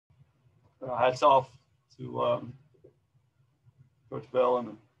hats off to Coach Bell and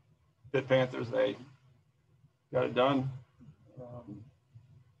the Pitt Panthers. They got it done.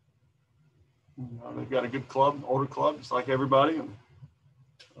 They've got a good club, older club, just like everybody. And,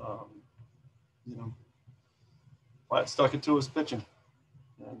 Platt stuck it to us pitching.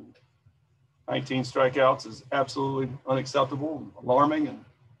 And 19 strikeouts is absolutely unacceptable and alarming, and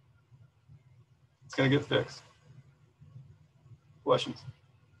it's going to get fixed. Questions?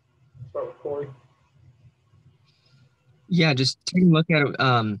 Start with Corey. Yeah, just taking a look at it.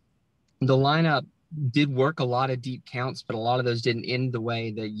 The lineup did work a lot of deep counts, but a lot of those didn't end the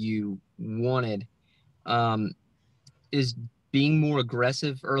way that you wanted. Is being more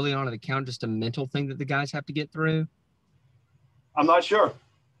aggressive early on in the count just a mental thing that the guys have to get through? I'm not sure.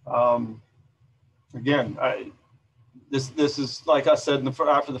 Again, this is, like I said,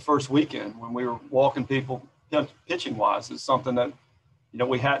 after the first weekend when we were walking people pitching wise, is something that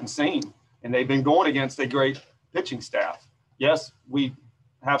we hadn't seen, and they've been going against a great pitching staff. Yes, we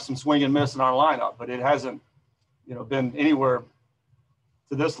have some swing and miss in our lineup, but it hasn't been anywhere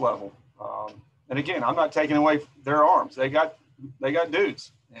to this level. And again, I'm not taking away their arms. They got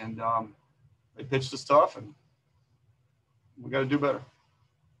dudes, and they pitched us tough, and we got to do better.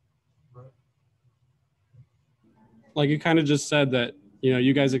 Like you kind of just said that,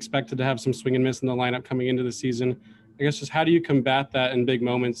 you guys expected to have some swing and miss in the lineup coming into the season. I guess just how do you combat that in big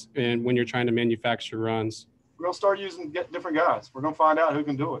moments and when you're trying to manufacture runs? We're going to start using different guys. We're going to find out who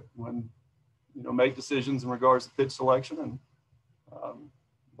can do it when, make decisions in regards to pitch selection and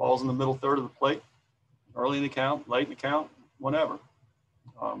balls in the middle third of the plate, early in the count, late in the count, whenever.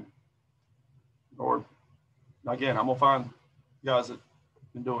 Or again, I'm going to find guys that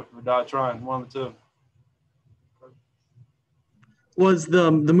can do it or die trying, one of the two. Was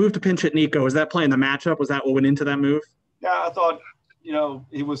the move to pinch hit Nico, was that playing the matchup? Was that what went into that move? Yeah, I thought,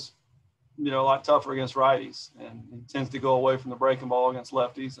 he was, a lot tougher against righties, and he tends to go away from the breaking ball against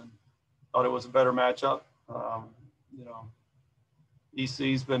lefties, and thought it was a better matchup.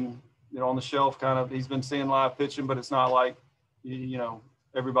 EC's been, on the shelf kind of, he's been seeing live pitching, but it's not like,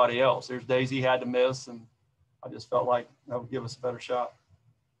 everybody else. There's days he had to miss, and I just felt like that would give us a better shot.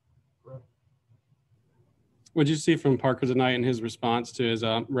 What did you see from Parker tonight in his response to his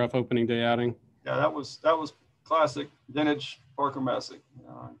rough opening day outing? Yeah, that was classic vintage Parker Messick.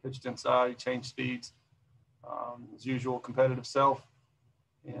 Pitched inside, he changed speeds, his usual competitive self,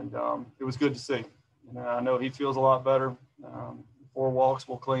 and it was good to see. I know he feels a lot better. 4 walks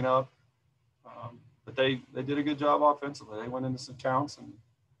will clean up, but they did a good job offensively. They went into some counts, and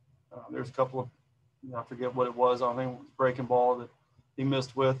there's a couple of, I forget what it was. I think it was a breaking ball that he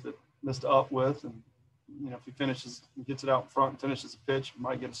missed up with, and if he gets it out in front and finishes the pitch, he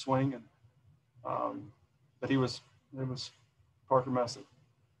might get a swing. And but it was Parker Messick.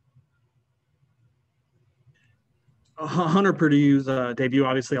 Hunter Purdue's debut,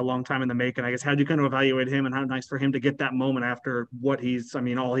 obviously a long time in the making. I guess, how did you kind of evaluate him, and how nice for him to get that moment after what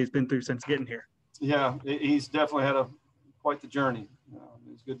all he's been through since getting here? Yeah, he's definitely had quite the journey.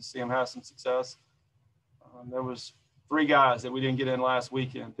 It was good to see him have some success. There was 3 guys that we didn't get in last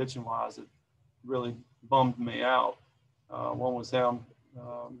weekend pitching-wise that really bummed me out. One was him.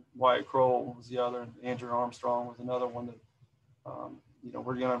 Wyatt Kroll was the other, and Andrew Armstrong was another one that,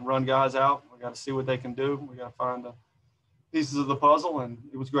 we're going to run guys out. We got to see what they can do. We got to find the pieces of the puzzle, and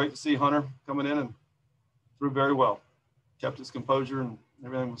it was great to see Hunter coming in and threw very well. Kept his composure, and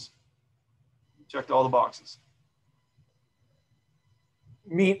everything checked all the boxes.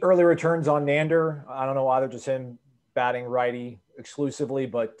 Meet early returns on Nander. I don't know either, just him batting righty exclusively,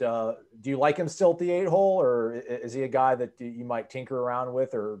 but do you like him still at the 8-hole, or is he a guy that you might tinker around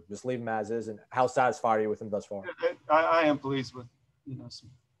with, or just leave him as is? And how satisfied are you with him thus far? I am pleased with some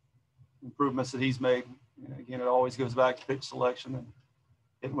improvements that he's made. Again, it always goes back to pitch selection and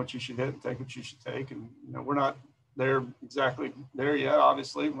hitting what you should hit and take what you should take. And we're not exactly there yet,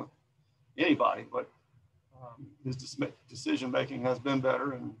 obviously, with anybody, but his decision making has been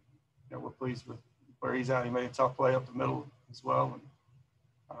better, and we're pleased with where he's at. He made a tough play up the middle as well,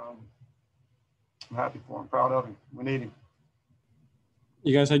 and I'm happy for him, proud of him. We need him.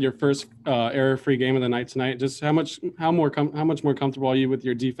 You guys had your first error-free game of the night tonight. Just how much more comfortable are you with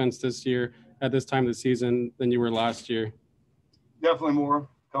your defense this year at this time of the season than you were last year? Definitely more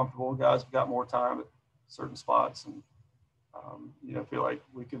comfortable. Guys have got more time at certain spots, and feel like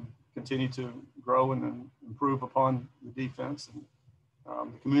we can continue to grow and improve upon the defense. And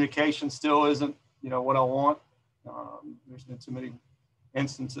the communication still isn't what I want. There's been too many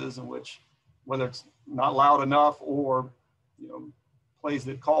instances in which, whether it's not loud enough or plays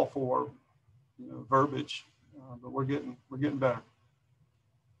that call for verbiage, but we're getting better.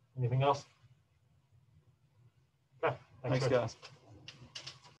 Anything else? Okay. Thanks, Rich. guys.